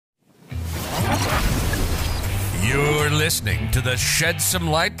listening to the Shed Some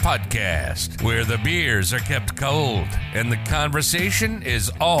Light podcast, where the beers are kept cold and the conversation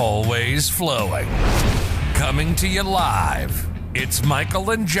is always flowing. Coming to you live, it's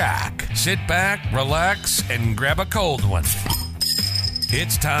Michael and Jack. Sit back, relax, and grab a cold one.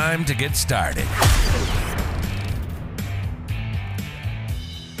 It's time to get started.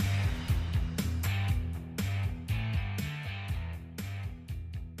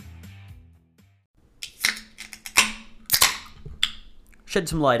 Shed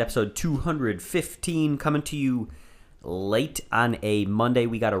Some Light, episode 215, coming to you late on a Monday.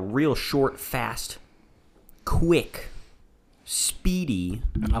 We got a real short, fast, quick, speedy.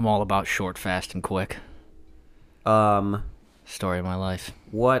 I'm all about short, fast, and quick. Story of my life.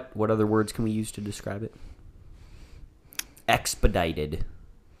 What other words can we use to describe it? Expedited.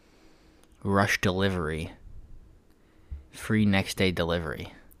 Rush delivery. Free next day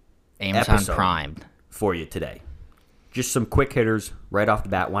delivery. Amazon Episode Prime. For you today. Just some quick hitters right off the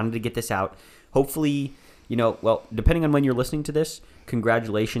bat. Wanted to get this out. Hopefully, depending on when you're listening to this,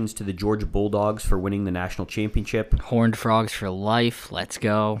 congratulations to the Georgia Bulldogs for winning the national championship. Horned Frogs for life. Let's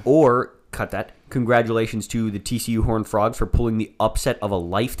go. Or, cut that, congratulations to the TCU Horned Frogs for pulling the upset of a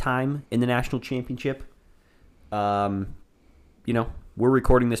lifetime in the national championship. We're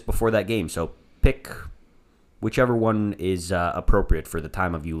recording this before that game, so pick whichever one is appropriate for the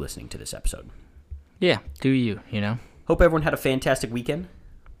time of you listening to this episode. Yeah, do you. Hope everyone had a fantastic weekend.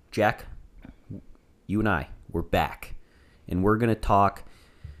 Jack, you and I, we're back. And we're going to talk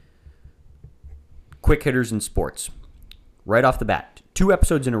quick hitters in sports. Right off the bat, 2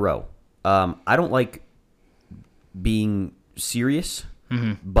 episodes in a row. I don't like being serious,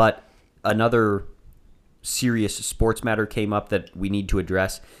 but another serious sports matter came up that we need to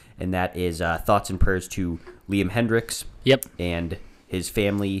address, and that is thoughts and prayers to Liam Hendriks. Yep. And his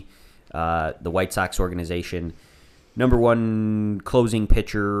family, the White Sox organization. Number one closing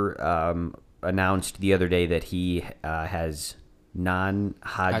pitcher announced the other day that he has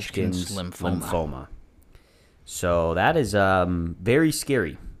non-Hodgkin's lymphoma. So that is very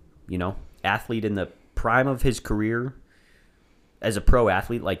scary. Athlete in the prime of his career as a pro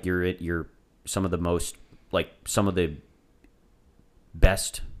athlete, like you're some of the most, like some of the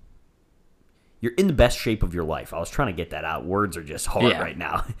best. You're in the best shape of your life. I was trying to get that out. Words are just hard right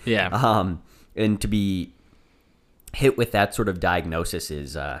now. Yeah. And to be hit with that sort of diagnosis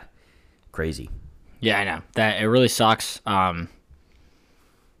is crazy. Yeah, I know. That it really sucks.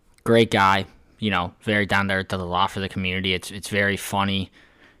 Great guy, very down there, does a lot for the community. It's very funny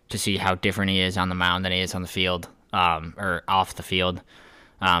to see how different he is on the mound than he is on the field, or off the field.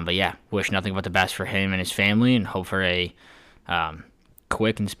 But yeah, wish nothing but the best for him and his family, and hope for a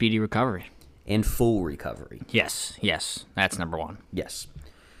quick and speedy recovery. And full recovery. Yes, that's number one. Yes.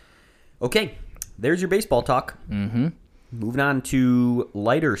 Okay, there's your baseball talk. Mm-hmm. Moving on to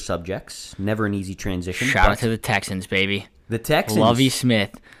lighter subjects. Never an easy transition. Shout out to the Texans, baby. The Texans. Lovie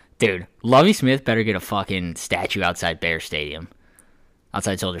Smith. Dude, Lovie Smith better get a fucking statue outside Bear Stadium.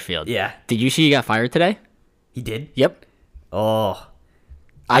 Outside Soldier Field. Yeah. Did you see he got fired today? He did? Yep. Oh.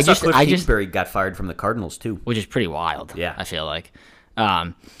 I saw Cliff Kingsbury got fired from the Cardinals, too. Which is pretty wild. Yeah. I feel like.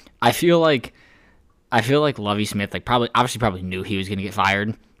 I feel like Lovie Smith, probably knew he was going to get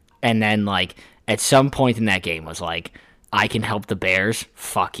fired. And then, at some point in that game was like, I can help the Bears.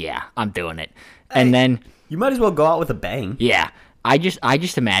 Fuck yeah, I'm doing it. Hey, and then you might as well go out with a bang. Yeah, I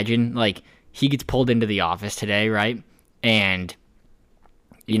just imagine he gets pulled into the office today, right? And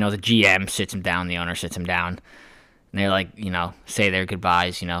the GM sits him down, the owner sits him down, and they're say their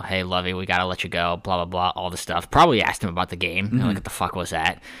goodbyes. Hey Lovie, we gotta let you go. Blah blah blah, all the stuff. Probably asked him about the game. Mm-hmm. What the fuck was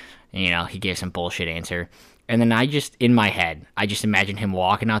that? And, he gave some bullshit answer. And then in my head, I just imagine him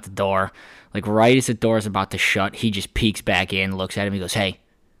walking out the door, right as the door is about to shut, he just peeks back in, looks at him, he goes, hey,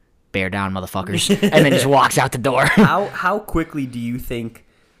 bear down, motherfuckers, and then just walks out the door. How quickly do you think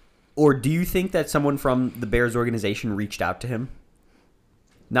that someone from the Bears organization reached out to him?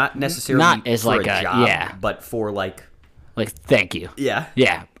 Not necessarily Not as for a job, but for thank you. Yeah.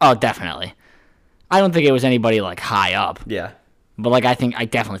 Yeah. Oh, definitely. I don't think it was anybody high up. Yeah. But I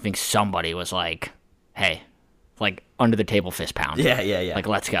definitely think somebody was hey, under the table fist pound. Yeah.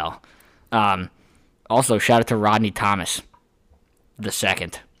 Let's go. Also, shout out to Rodney Thomas, the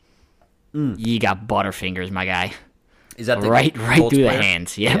second. You got butterfingers, my guy. Is that the right Colts through player? the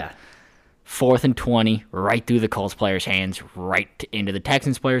hands? Yep. Yeah. 4th and 20, right through the Colts player's hands, right into the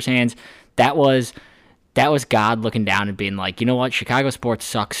Texans player's hands. That was God looking down and being like, you know what, Chicago sports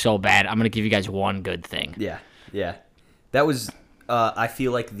sucks so bad. I'm gonna give you guys one good thing. Yeah. That was, I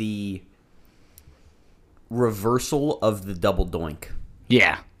feel like the reversal of the double doink.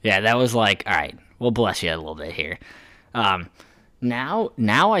 Yeah, that was all right, we'll bless you a little bit here. Now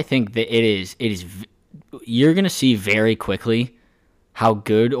I think that you're going to see very quickly how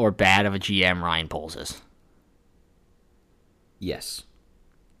good or bad of a GM Ryan Poles is. Yes.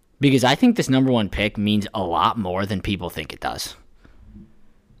 Because I think this number 1 pick means a lot more than people think it does.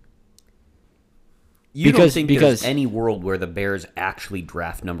 You don't think there's any world where the Bears actually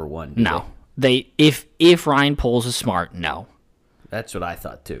draft number 1? No. If Ryan Poles is smart, no. That's what I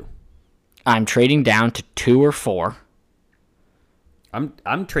thought too. I'm trading down to 2 or 4.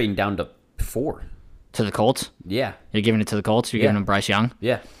 I'm trading down to 4. To the Colts? Yeah. You're giving it to the Colts? You're giving them Bryce Young?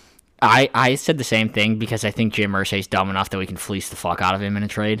 Yeah. I said the same thing because I think Jim Irsay's dumb enough that we can fleece the fuck out of him in a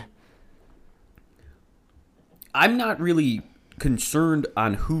trade. I'm not really concerned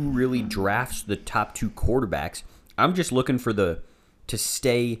on who really drafts the top 2 quarterbacks. I'm just looking for to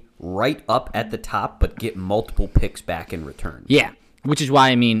stay right up at the top but get multiple picks back in return. Yeah, which is why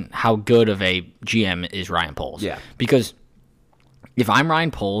I mean how good of a GM is Ryan Poles. Yeah. Because if I'm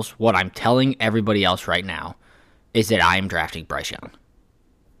Ryan Poles, what I'm telling everybody else right now is that I am drafting Bryce Young.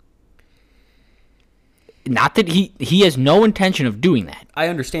 Not that he has no intention of doing that. I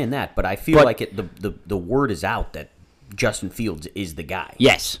understand that, but I feel like the word is out that Justin Fields is the guy.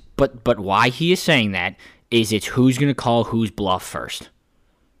 Yes, but why he is saying that is it's who's going to call whose bluff first.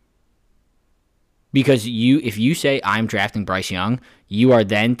 Because if you say I'm drafting Bryce Young, you are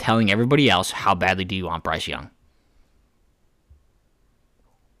then telling everybody else how badly do you want Bryce Young.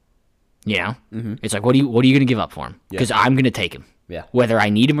 You know? Mm-hmm. It's like, what are you going to give up for him? Because I'm going to take him. Yeah. Whether I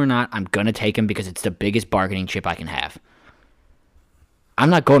need him or not, I'm going to take him because it's the biggest bargaining chip I can have. I'm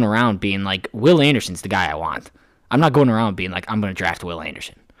not going around being like, Will Anderson's the guy I want. I'm not going around being like, I'm going to draft Will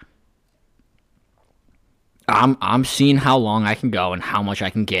Anderson. I'm seeing how long I can go and how much I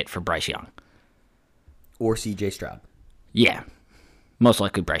can get for Bryce Young. Or CJ Stroud. Yeah. Most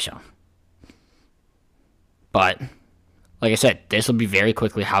likely Bryce Young. But, like I said, this will be very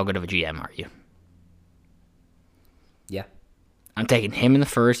quickly how good of a GM are you. Yeah. I'm taking him in the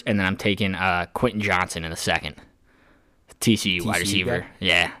first, and then I'm taking Quentin Johnson in the second. TCU wide receiver. Guy?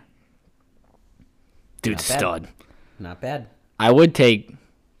 Yeah. Dude's a stud. Not bad. I would take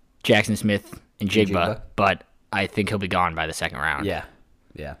Jackson Smith and Jigba, but I think he'll be gone by the second round. Yeah.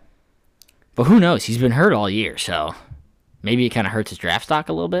 Yeah. But who knows? He's been hurt all year, so maybe it kind of hurts his draft stock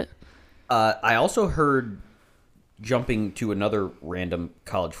a little bit. I also heard, jumping to another random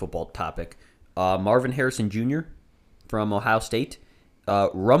college football topic, Marvin Harrison Jr. from Ohio State,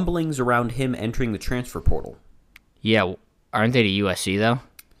 rumblings around him entering the transfer portal. Yeah, aren't they to USC, though?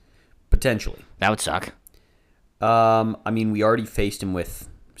 Potentially. That would suck. I mean, we already faced him with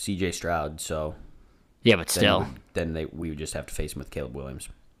CJ Stroud, so... Yeah, but still. We would just have to face him with Caleb Williams.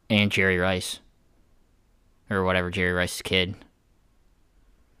 And Jerry Rice. Or whatever, Jerry Rice's kid.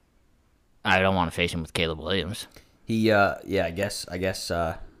 I don't want to face him with Caleb Williams. I guess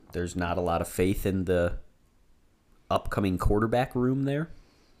there's not a lot of faith in the upcoming quarterback room there.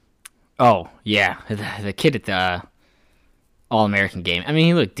 Oh, yeah. The kid at the All-American game. I mean,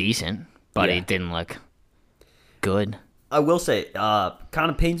 he looked decent, but he didn't look good. I will say, kind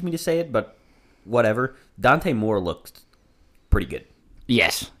of pains me to say it, but whatever. Dante Moore looked pretty good.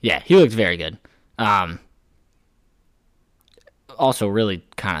 Yes. Yeah, he looked very good. Also, really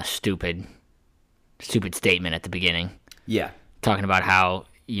kind of stupid statement at the beginning. Yeah. Talking about how,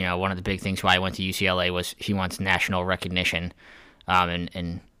 one of the big things why I went to UCLA was he wants national recognition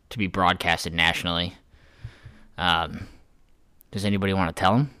and to be broadcasted nationally. Does anybody want to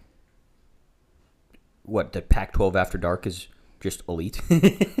tell him? What, the Pac-12 After Dark is just elite?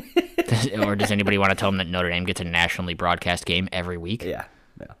 Or does anybody want to tell him that Notre Dame gets a nationally broadcast game every week? Yeah.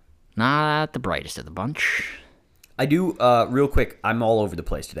 Not the brightest of the bunch. I do, real quick, I'm all over the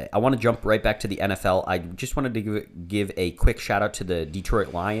place today. I want to jump right back to the NFL. I just wanted to give a quick shout-out to the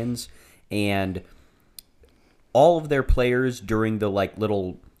Detroit Lions and all of their players during the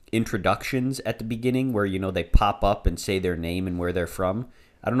little introductions at the beginning where, they pop up and say their name and where they're from.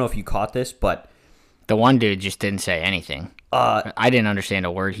 I don't know if you caught this, but... The one dude just didn't say anything. I didn't understand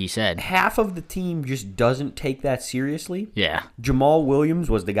a word he said. Half of the team just doesn't take that seriously. Yeah. Jamal Williams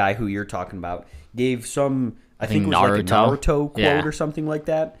was the guy who you're talking about. Gave some, I think it was like a Naruto quote or something like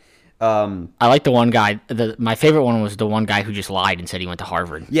that. I like the one guy. My favorite one was the one guy who just lied and said he went to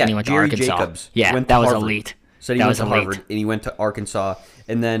Harvard. Yeah, and he went Jerry to Arkansas. Jacobs. Yeah, went that to was Harvard. elite. Said he went to Harvard and he went to Arkansas.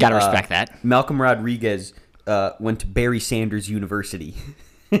 And then gotta respect that. Malcolm Rodriguez went to Barry Sanders University.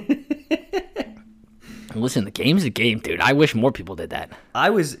 Listen, the game's a game, dude. I wish more people did that.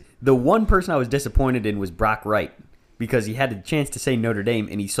 The one person I was disappointed in was Brock Wright because he had a chance to say Notre Dame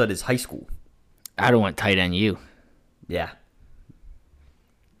and he said his high school. I'd have went tight end U. Yeah.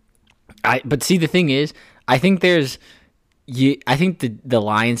 But see, the thing is, I think there's I think the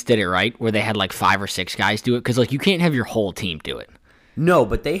Lions did it right, where they had like 5 or 6 guys do it, because like you can't have your whole team do it. No,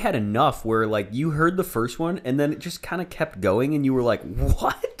 but they had enough where like you heard the first one and then it just kind of kept going, and you were like,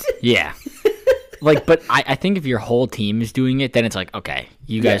 "What?" Yeah. Like, but I think if your whole team is doing it, then it's like, okay,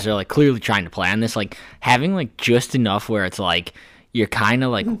 you guys are like clearly trying to plan this. Like having like just enough where it's like you're kind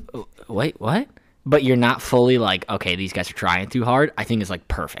of like, wait, what? But you're not fully like, okay, these guys are trying too hard, I think is like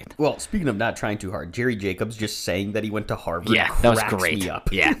perfect. Well, speaking of not trying too hard, Jerry Jacobs just saying that he went to Harvard That was cracks great. me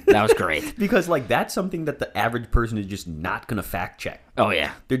up. Yeah, that was great. Because like that's something that the average person is just not going to fact check. Oh,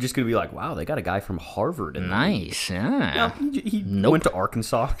 yeah. They're just going to be like, wow, they got a guy from Harvard. And Nice. Yeah. no, he went to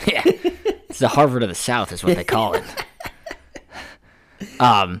Arkansas. Yeah. It's the Harvard of the South is what they call it.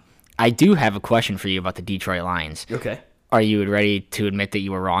 I do have a question for you about the Detroit Lions. Okay. Are you ready to admit that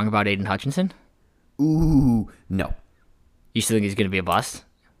you were wrong about Aiden Hutchinson? Ooh, no. You still think he's going to be a bust?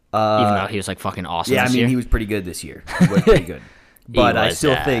 Even though he was like fucking awesome Yeah, this I mean, year? he was pretty good this year. He was pretty good. But I was,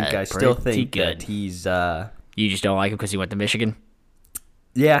 still think pretty good. that he's You just don't like him because he went to Michigan?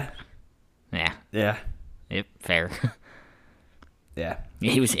 yeah. Yeah. Yeah. Yep, fair. Yeah.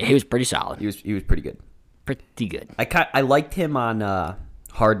 He was pretty solid. He was pretty good. Pretty good. I liked him on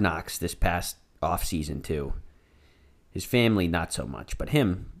Hard Knocks this past offseason too. His family not so much, but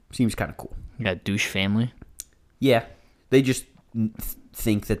him seems kind of cool. You got a douche family? Yeah. They just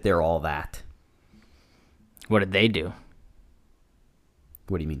think that they're all that. What did they do?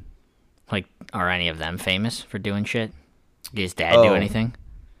 What do you mean? Like, are any of them famous for doing shit? Did his dad do Oh. anything?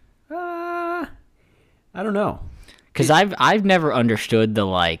 I don't know. Because I've never understood the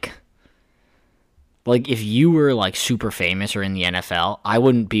like if you were like super famous or in the NFL, I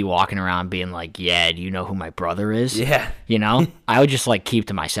wouldn't be walking around being like, yeah, do you know who my brother is? Yeah. You know, I would just like keep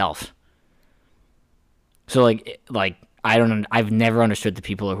to myself. So like I don't. I've never understood the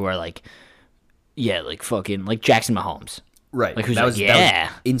people who are like, yeah, like fucking like Jackson Mahomes. Right. Like who's that like, was, yeah, that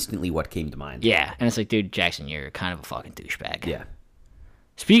was instantly what came to mind. yeah, and it's like, dude, Jackson, you're kind of a fucking douchebag. Yeah.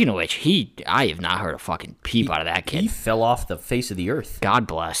 Speaking of which, I have not heard a fucking peep out of that kid. He fell off the face of the earth. God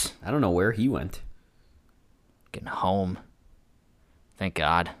bless. I don't know where he went. Getting home. Thank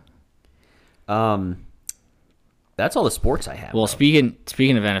God. That's all the sports I have. Well, though. speaking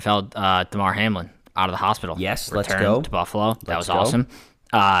of NFL, Damar Hamlin out of the hospital. Yes, let's Returned go. to Buffalo. That was Let's go.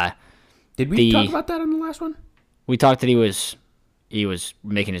 awesome. Did we talk the- about that on the last one? We talked that he was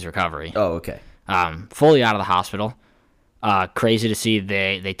making his recovery. Oh, okay. Fully out of the hospital. Crazy to see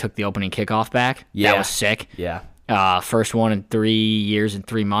they took the opening kickoff back. Yeah. That was sick. Yeah. First one in 3 years and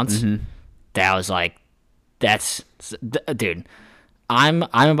 3 months. Mm-hmm. That was like, dude. I'm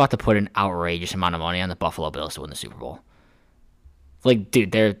about to put an outrageous amount of money on the Buffalo Bills to win the Super Bowl. Like,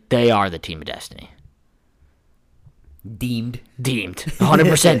 dude, they are the team of destiny. Deemed.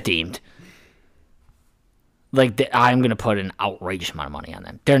 100% deemed. Like, I'm gonna put an outrageous amount of money on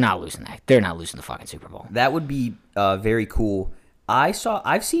them. They're not losing that. They're not losing the fucking Super Bowl. That would be very cool.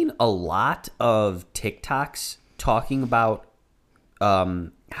 I've seen a lot of TikToks talking about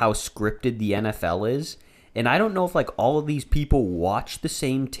how scripted the NFL is, and I don't know if like all of these people watch the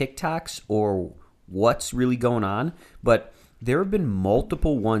same TikToks or what's really going on, but there have been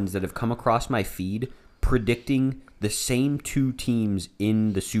multiple ones that have come across my feed predicting the same two teams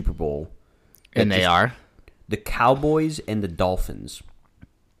in the Super Bowl. And they are? The Cowboys and the Dolphins.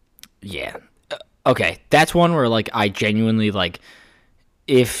 Yeah. Okay, that's one where, like, I genuinely, like,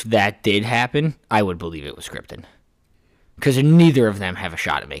 if that did happen, I would believe it was scripted. Because neither of them have a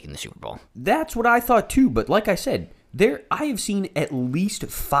shot at making the Super Bowl. That's what I thought too, but like I said, I have seen at least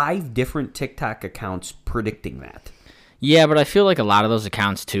 5 different TikTok accounts predicting that. Yeah, but I feel like a lot of those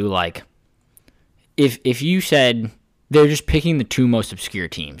accounts, too, like, if you said they're just picking the 2 most obscure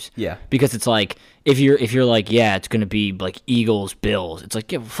teams. Yeah. Because it's like, if you're like, yeah, it's going to be, like, Eagles, Bills, it's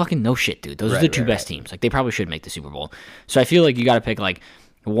like, yeah, well, fucking no shit, dude. Those are the 2 best teams. Like, they probably should make the Super Bowl. So I feel like you got to pick, like,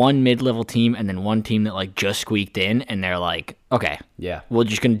 one mid-level team and then one team that, like, just squeaked in, and they're like, okay, Yeah. we're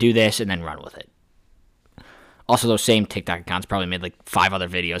just going to do this and then run with it. Also, those same TikTok accounts probably made, like, 5 other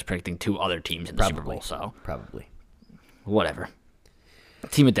videos predicting 2 other teams in the Super Bowl, so Probably. whatever.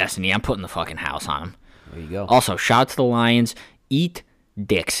 Team of Destiny, I'm putting the fucking house on them. There you go. Also, shout out to the Lions. Eat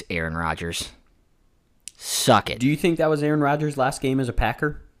dicks, Aaron Rodgers. Suck it. Do you think that was Aaron Rodgers' last game as a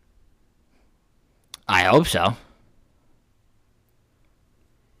Packer? I hope so.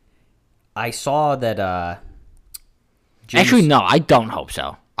 I saw that James- Actually, no, I don't hope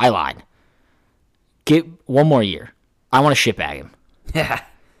so. I lied. Get one more year. I want to shitbag him. Yeah.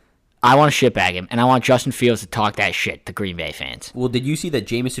 I want to shitbag him, and I want Justin Fields to talk that shit to Green Bay fans. Well, did you see that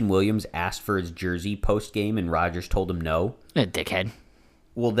Jameson Williams asked for his jersey post-game and Rodgers told him no? A dickhead.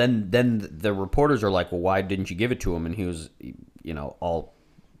 Well, then the reporters are like, well, why didn't you give it to him? And he was, all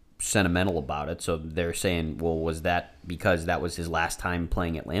sentimental about it. So they're saying, well, was that because that was his last time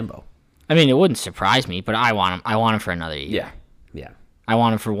playing at Lambeau? I mean, it wouldn't surprise me, but I want him. I want him for another year. Yeah. I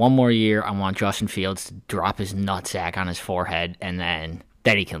want him for one more year. I want Justin Fields to drop his nutsack on his forehead, and then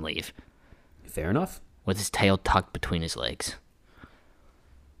he can leave Fair enough. with his tail tucked between his legs,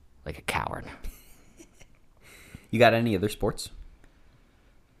 like a coward. You got any other sports?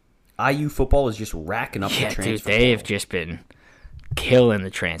 IU football is just racking up the transfer Dude, they've portal. just been killing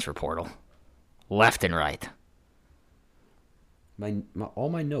the transfer portal, left and right. All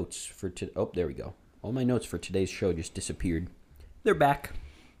my notes for there we go. All my notes for today's show just disappeared. They're back.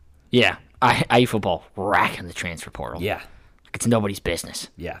 Yeah, IU football racking the transfer portal. Yeah, Like it's nobody's business,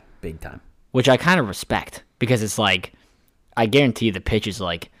 yeah, big time. which I kind of respect because it's like, I guarantee the pitch is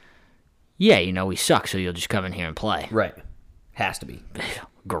like, yeah, we suck, so you'll just come in here and play. Right, has to be.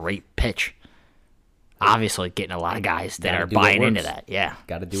 Great pitch. Obviously, getting a lot of guys that Gotta are do what buying into works. that. Yeah,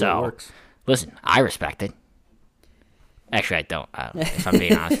 Gotta do so, what works. Listen, I respect it. Actually, I don't. If I'm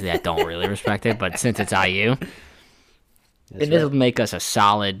being honest with you, I don't really respect it. But since it's IU, it'll make us a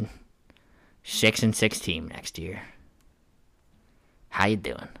solid 6-6 team next year. How you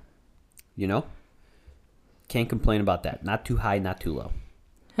doing? Can't complain about that. Not too high, not too low.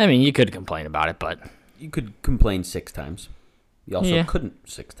 I mean, you could complain about it, but You could complain 6 times. You also Yeah. couldn't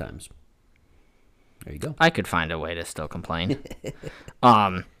 6 times. There you go. I could find a way to still complain.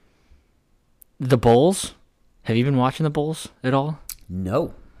 The Bulls. Have you been watching the Bulls at all?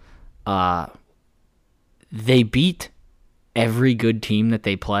 No. They beat every good team that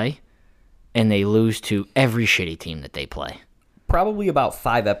they play, and they lose to every shitty team that they play. Probably about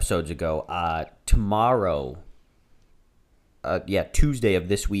 5 episodes ago, tomorrow, Tuesday of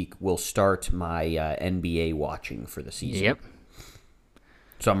this week, will start my NBA watching for the season. Yep.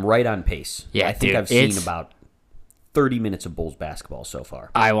 So I'm right on pace. Yeah, I think dude, I've seen it's- about 30 minutes of Bulls basketball so far.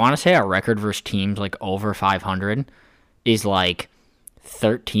 I want to say our record versus teams like over 500 is like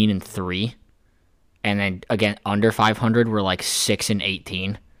 13-3, and then again under 500 we're like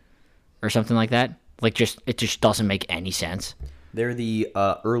 6-18 or something like that. Like it just doesn't make any sense. They're the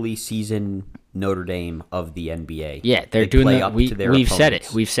early season Notre Dame of the NBA. Yeah, they're They doing play the, up to their we've said it.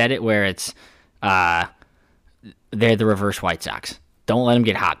 opponents. We've said it where it's they're the reverse White Sox. Don't let them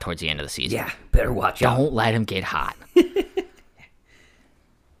get hot towards the end of the season. Yeah, better watch out. Don't let him get hot.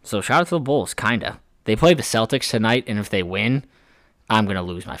 So shout out to the Bulls, kinda. They play the Celtics tonight, and if they win, I'm gonna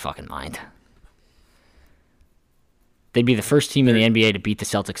lose my fucking mind. They'd be the first team in the NBA to beat the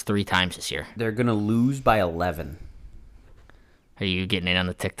Celtics 3 times this year. They're going to lose by 11. Are you getting in on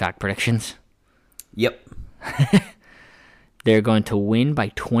the TikTok predictions? Yep. They're going to win by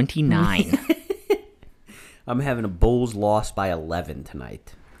 29. I'm having a Bulls loss by 11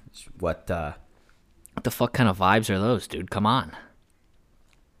 tonight. It's what What the fuck kind of vibes are those, dude? Come on.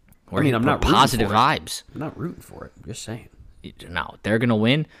 I'm not rooting positive for it. vibes. I'm not rooting for it. I'm just saying. No, they're gonna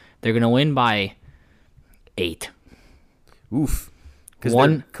win. They're gonna win by 8. Oof. Because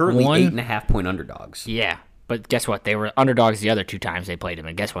One- they're currently one- 8.5 point underdogs. Yeah, but guess what? They were underdogs the other 2 times they played them,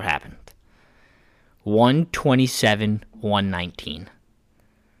 and guess what happened? 127-119.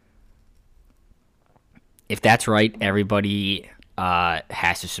 If that's right, everybody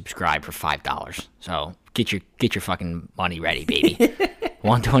has to subscribe for $5. So get your fucking money ready, baby.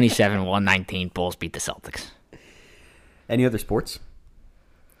 127-119. Bulls beat the Celtics. Any other sports?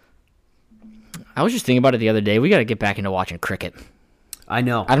 I was just thinking about it the other day. We got to get back into watching cricket. I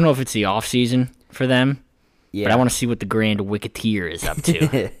know. I don't know if it's the off season for them, Yeah. but I want to see what the Grand Wicketeer is up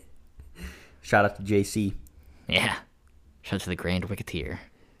to. Shout out to JC. Yeah, shout out to the Grand Wicketeer.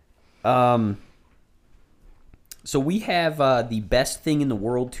 So we have the best thing in the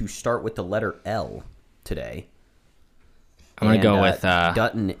world to start with the letter L today. I'm gonna go And, with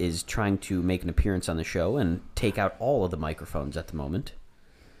Dutton is trying to make an appearance on the show and take out all of the microphones at the moment.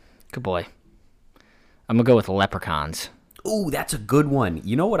 good boy. I'm gonna go with leprechauns. Ooh, that's a good one.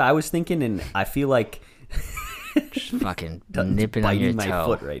 You know what I was thinking, and I feel like Just fucking Dutton's nipping on your biting my toe.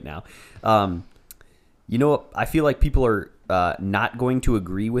 foot right now. You know what? I feel like people are not going to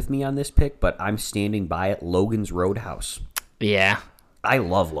agree with me on this pick, but I'm standing by it. Logan's Roadhouse. Yeah. I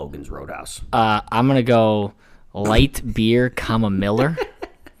love Logan's Roadhouse. I'm gonna go light beer, comma Miller.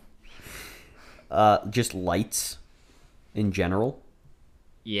 Just lights in general.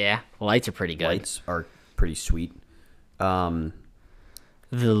 Yeah, lights are pretty good. Lights are pretty sweet. The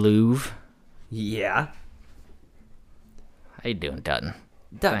Louvre. Yeah. How you doing, Dutton?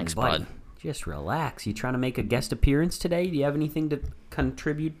 Dutton, Thanks, buddy. bud. Just relax. You trying to make a guest appearance today? Do you have anything to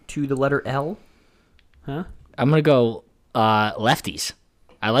contribute to the letter L? Huh? I'm gonna go lefties.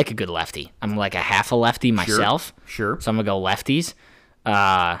 I like a good lefty. I'm like a half a lefty myself. Sure. So I'm going to go lefties.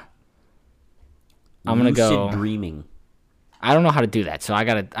 I'm going to go... Lucid dreaming. I don't know how to do that, so I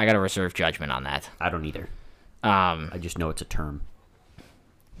gotta reserve judgment on that. I don't either. I just know it's a term.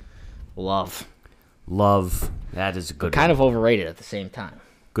 Love. That is a good Kind one. of overrated at the same time.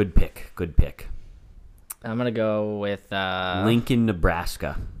 Good pick. I'm going to go with... Lincoln,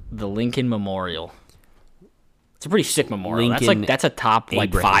 Nebraska. the Lincoln Memorial. It's a pretty sick memorial. Lincoln That's a top like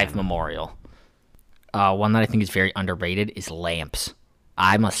Abraham. 5 memorial. One that I think is very underrated is lamps.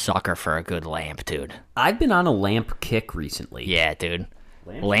 I'm a sucker for a good lamp, dude. I've been on a lamp kick recently. Yeah, dude.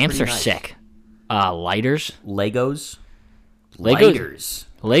 Lamps Lamps are are pretty nice. sick. Lighters. Legos.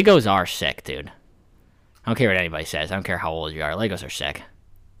 Legos are sick, dude. I don't care what anybody says. I don't care how old you are. Legos are sick.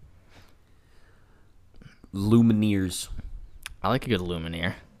 Lumineers. I like a good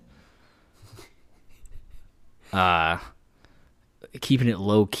Lumineer. Keeping it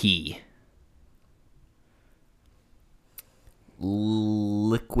low key.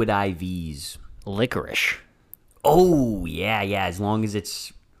 Liquid IVs. Licorice. Oh, yeah. As long as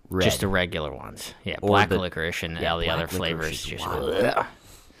it's red. Just the regular ones. Yeah, Or black the- licorice and yeah, all the other black licorice flavors. is Just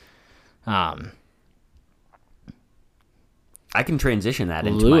wild. I can transition that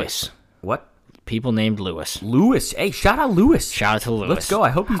into Lewis. What? People named Lewis. Lewis. Hey, shout out Lewis. Shout out to Lewis. Let's go. I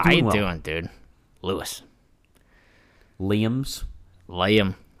hope he's How doing you well. doing, dude? Lewis. Liam's.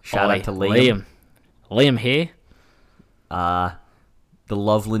 Liam. Shout out to Liam. Liam. Liam here. The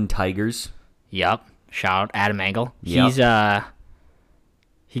Loveland Tigers. Yup. Shout out Adam Engel. Yep.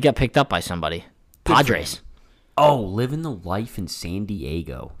 He got picked up by somebody. Good for Padres. Oh, living the life in San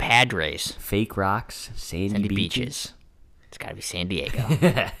Diego. Padres. Fake rocks, sandy, Sandy beaches. Beaches. It's got to be San Diego.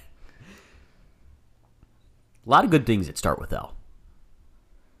 A lot of good things that start with L.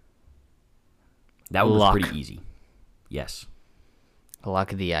 That one was Luck. pretty easy. Yes.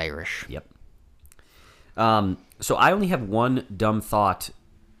 Luck of the Irish. Yep. So I only have one dumb thought,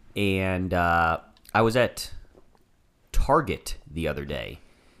 and I was at Target the other day.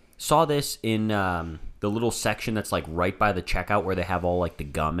 Saw this in the little section that's like right by the checkout where they have all like the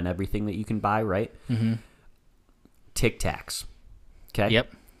gum and everything that you can buy, right? Mm-hmm. Tic Tacs. Okay.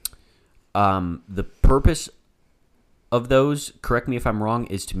 Yep. The purpose of those, correct me if I'm wrong,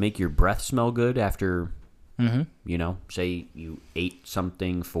 is to make your breath smell good after, say you ate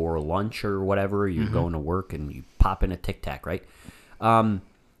something for lunch or whatever, you're going to work and you pop in a Tic Tac, right?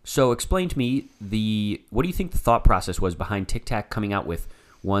 So explain to me what do you think the thought process was behind Tic Tac coming out with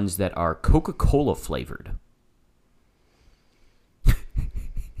ones that are Coca-Cola flavored?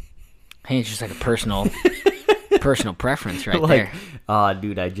 Hey, it's just like a personal preference right Like, there.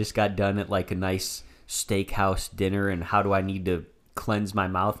 dude, I just got done at like a nice steakhouse dinner, and how do I need to cleanse my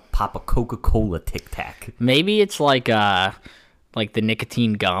mouth? Pop a Coca-Cola Tic Tac. Maybe it's like the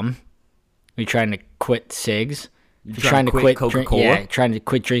nicotine gum. You're trying to quit cigs. You're trying to quit Coca-Cola? Yeah, trying to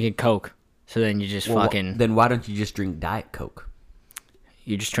quit drinking Coke. So then you just fucking... Then why don't you just drink Diet Coke?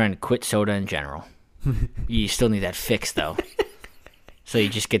 You're just trying to quit soda in general. You still need that fix, though. So you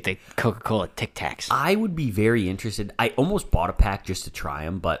just get the Coca-Cola Tic Tacs. I would be very interested. I almost bought a pack just to try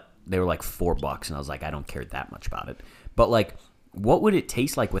them, but they were like $4, and I was like, I don't care that much about it. But like, what would it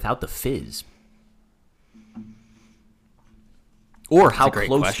taste like without the fizz? Or how a great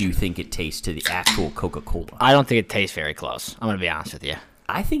close question. do you think it tastes to the actual Coca-Cola? I don't think it tastes very close. I'm going to be honest with you.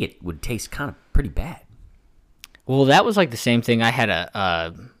 I think it would taste kind of pretty bad. Well, that was like the same thing. I had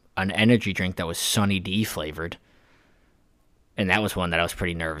an energy drink that was Sunny D flavored. And that was one that I was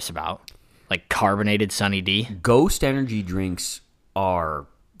pretty nervous about. Like carbonated Sunny D. Ghost energy drinks are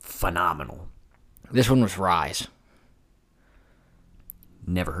phenomenal. This one was Rise.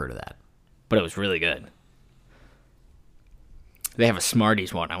 Never heard of that. But it was really good. They have a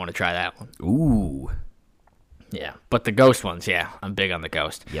Smarties one. I want to try that one. Ooh. Yeah. But the Ghost ones, yeah. I'm big on the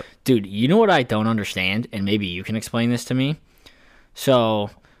Ghost. Yep. Dude, you know what I don't understand? And maybe you can explain this to me. So,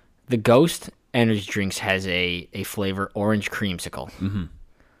 the Ghost energy drinks has a flavor orange creamsicle. Mm-hmm.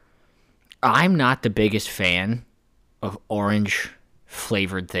 I'm not the biggest fan of orange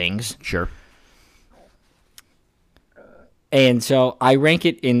flavored things. Sure. And so I rank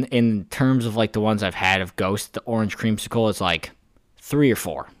it in terms of like the ones I've had of Ghost. The orange creamsicle is like 3 or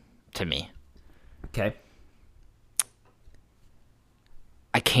 4 to me. Okay.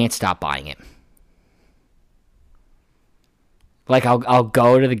 I can't stop buying it. Like I'll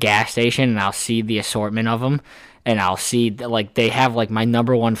go to the gas station and I'll see the assortment of them, and I'll see that like they have like my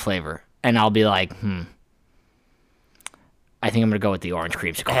number one flavor, and I'll be like, I think I'm gonna go with the orange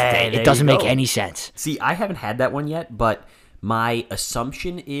creamsicle Hey, today. there It doesn't you make go. any sense. See, I haven't had that one yet, but my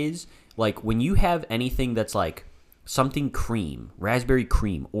assumption is like when you have anything that's like something cream, raspberry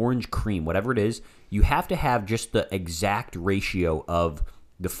cream, orange cream, whatever it is, you have to have just the exact ratio of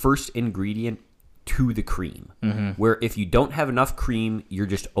the first ingredient to the cream. Where if you don't have enough cream, you're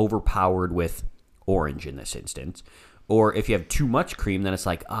just overpowered with orange in this instance. Or if you have too much cream, then it's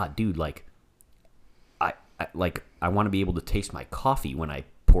like, dude, like I want to be able to taste my coffee when I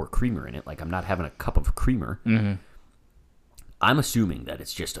pour creamer in it. Like I'm not having a cup of creamer. I'm assuming that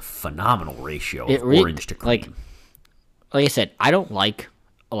it's just a phenomenal ratio of orange to cream. Like I said, I don't like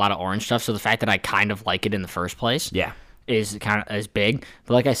a lot of orange stuff, so the fact that I kind of like it in the first place is kind of as big.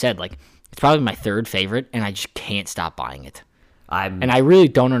 But like I said, like it's probably my third favorite, and I just can't stop buying it. And I really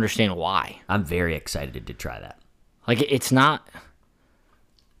don't understand why. I'm very excited to try that. Like it's not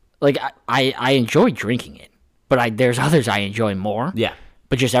like I enjoy drinking it, but there's others I enjoy more. Yeah.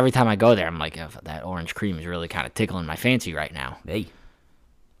 But just every time I go there, I'm like, oh, that orange cream is really kind of tickling my fancy right now. Hey.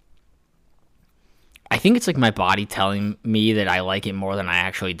 I think it's like my body telling me that I like it more than I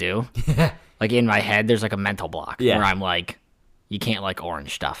actually do. Like in my head, there's like a mental block where I'm like, you can't like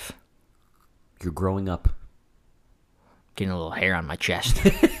orange stuff. You're growing up. Getting a little hair on my chest.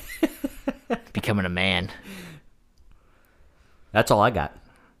 Becoming a man. That's all I got.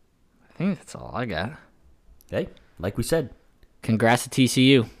 I think that's all I got. Hey, like we said. Congrats to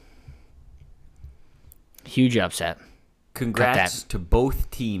TCU. Huge upset. Congrats to both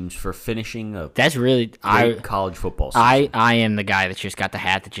teams for finishing a That's really great college football season. I am the guy that just got the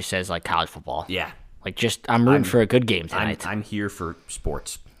hat that just says like college football. Yeah. Like just I'm rooting for a good game tonight. I'm here for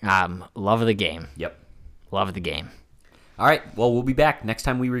sports. Love of the game. Yep. Love of the game. All right. Well, we'll be back next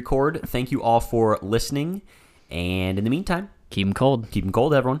time we record. Thank you all for listening. And in the meantime, Keep them cold. Keep them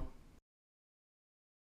cold, everyone.